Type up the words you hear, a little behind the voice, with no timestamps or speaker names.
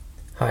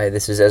Hi,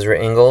 this is Ezra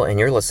Engel, and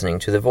you're listening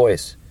to The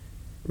Voice,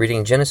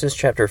 reading Genesis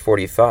chapter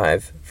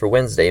 45 for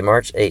Wednesday,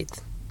 March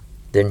 8th.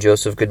 Then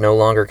Joseph could no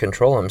longer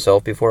control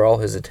himself before all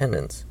his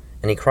attendants,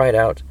 and he cried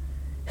out,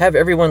 "Have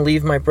everyone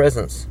leave my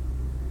presence!"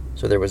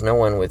 So there was no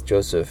one with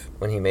Joseph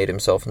when he made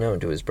himself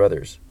known to his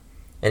brothers.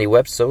 And he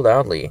wept so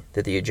loudly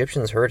that the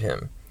Egyptians heard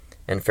him,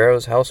 and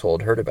Pharaoh's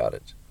household heard about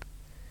it.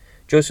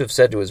 Joseph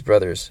said to his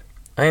brothers,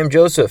 "I am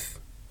Joseph.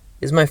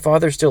 Is my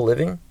father still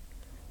living?"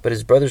 But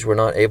his brothers were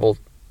not able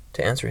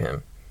to answer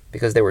him,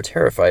 because they were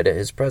terrified at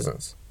his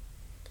presence.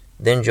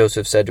 Then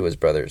Joseph said to his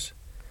brothers,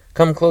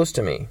 "Come close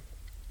to me."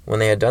 When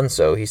they had done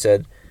so, he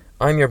said,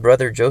 "I am your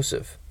brother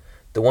Joseph,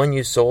 the one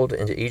you sold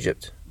into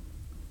Egypt.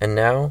 And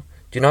now,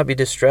 do not be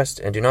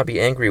distressed and do not be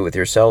angry with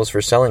yourselves for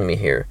selling me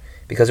here,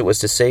 because it was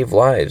to save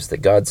lives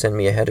that God sent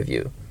me ahead of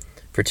you.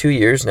 For 2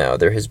 years now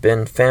there has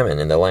been famine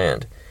in the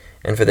land,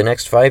 and for the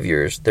next 5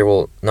 years there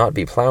will not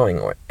be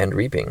plowing and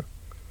reaping.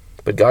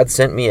 But God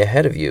sent me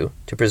ahead of you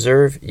to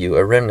preserve you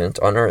a remnant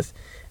on earth,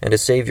 and to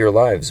save your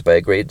lives by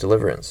a great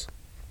deliverance.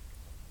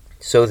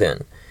 So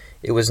then,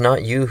 it was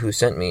not you who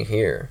sent me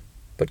here,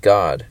 but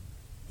God.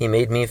 He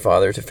made me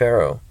father to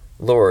Pharaoh,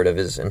 lord of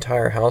his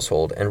entire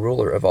household and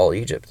ruler of all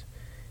Egypt.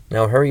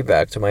 Now hurry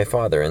back to my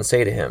father and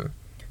say to him,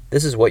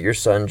 'This is what your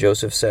son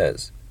Joseph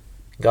says.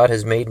 God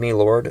has made me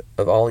lord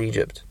of all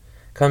Egypt.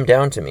 Come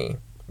down to me.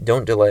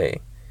 Don't delay.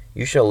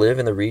 You shall live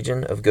in the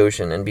region of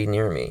Goshen and be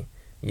near me,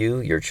 you,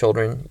 your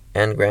children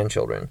and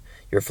grandchildren,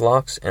 your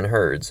flocks and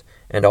herds,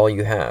 and all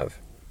you have.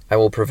 I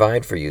will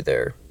provide for you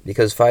there,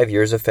 because 5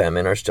 years of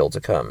famine are still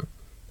to come.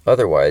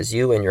 Otherwise,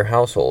 you and your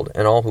household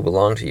and all who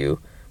belong to you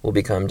will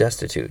become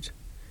destitute.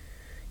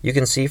 You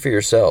can see for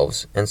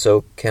yourselves, and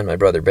so can my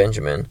brother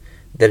Benjamin,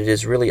 that it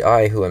is really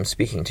I who am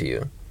speaking to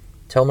you.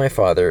 Tell my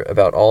father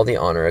about all the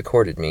honor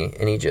accorded me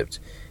in Egypt,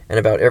 and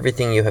about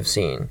everything you have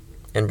seen,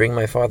 and bring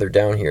my father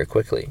down here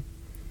quickly."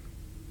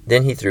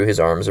 Then he threw his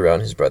arms around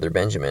his brother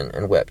Benjamin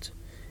and wept,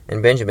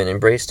 and Benjamin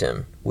embraced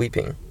him,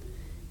 weeping.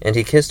 And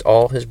he kissed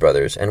all his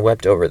brothers and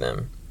wept over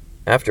them.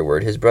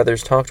 Afterward his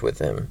brothers talked with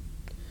him.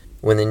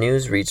 When the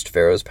news reached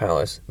Pharaoh's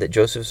palace that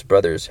Joseph's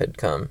brothers had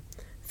come,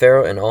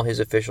 Pharaoh and all his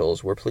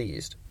officials were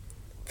pleased.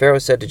 Pharaoh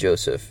said to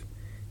Joseph,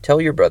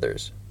 "Tell your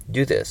brothers,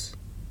 do this.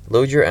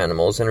 Load your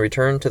animals and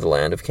return to the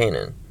land of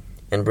Canaan,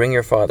 and bring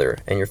your father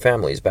and your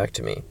families back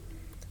to me.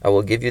 I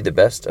will give you the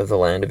best of the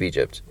land of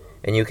Egypt,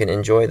 and you can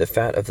enjoy the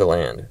fat of the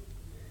land."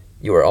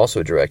 You are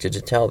also directed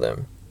to tell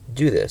them,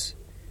 "Do this.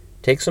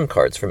 Take some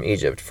carts from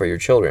Egypt for your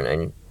children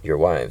and your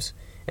wives,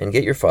 and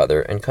get your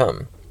father and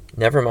come.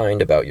 Never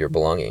mind about your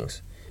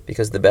belongings,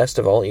 because the best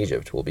of all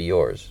Egypt will be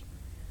yours."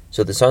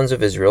 So the sons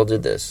of Israel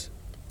did this.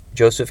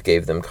 Joseph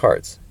gave them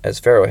carts, as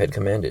Pharaoh had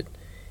commanded,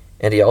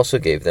 and he also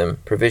gave them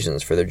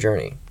provisions for their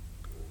journey.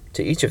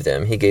 To each of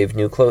them he gave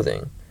new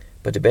clothing,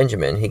 but to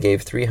Benjamin he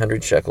gave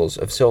 300 shekels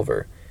of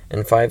silver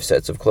and 5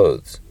 sets of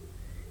clothes.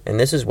 And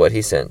this is what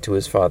he sent to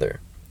his father: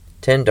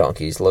 10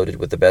 donkeys loaded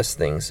with the best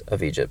things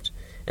of Egypt,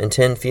 and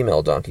 10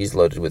 female donkeys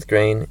loaded with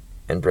grain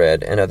and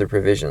bread and other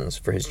provisions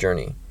for his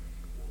journey.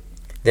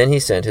 Then he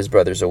sent his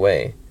brothers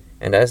away,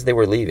 and as they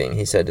were leaving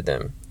he said to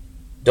them,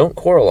 "Don't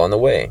quarrel on the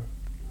way."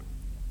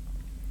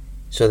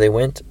 So they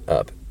went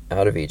up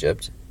out of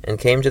Egypt, and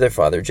came to their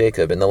father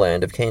Jacob in the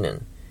land of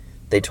Canaan.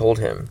 They told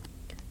him,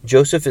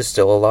 "Joseph is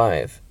still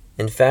alive.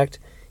 In fact,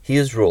 he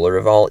is ruler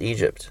of all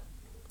Egypt."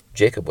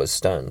 Jacob was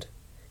stunned.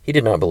 He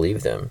did not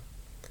believe them.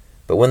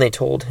 But when they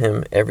told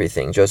him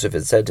everything Joseph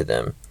had said to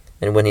them,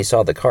 and when he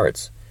saw the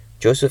carts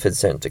Joseph had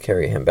sent to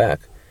carry him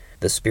back,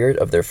 the spirit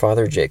of their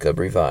father Jacob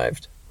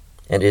revived.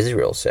 And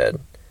Israel said,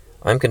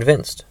 "I'm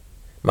convinced.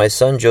 My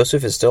son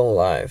Joseph is still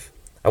alive.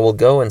 I will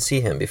go and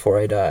see him before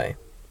I die."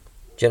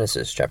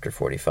 Genesis chapter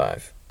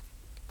 45.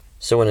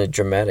 So in a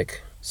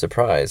dramatic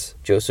surprise,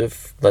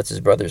 Joseph lets his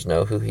brothers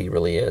know who he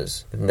really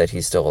is, and that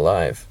he's still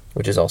alive,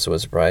 which is also a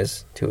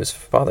surprise to his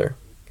father,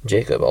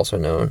 Jacob, also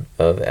known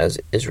of as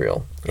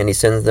Israel. And he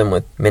sends them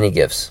with many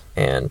gifts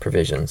and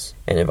provisions,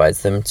 and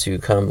invites them to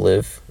come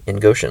live in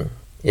Goshen.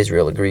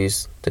 Israel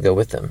agrees to go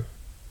with them.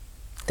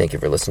 Thank you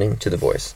for listening to The Voice.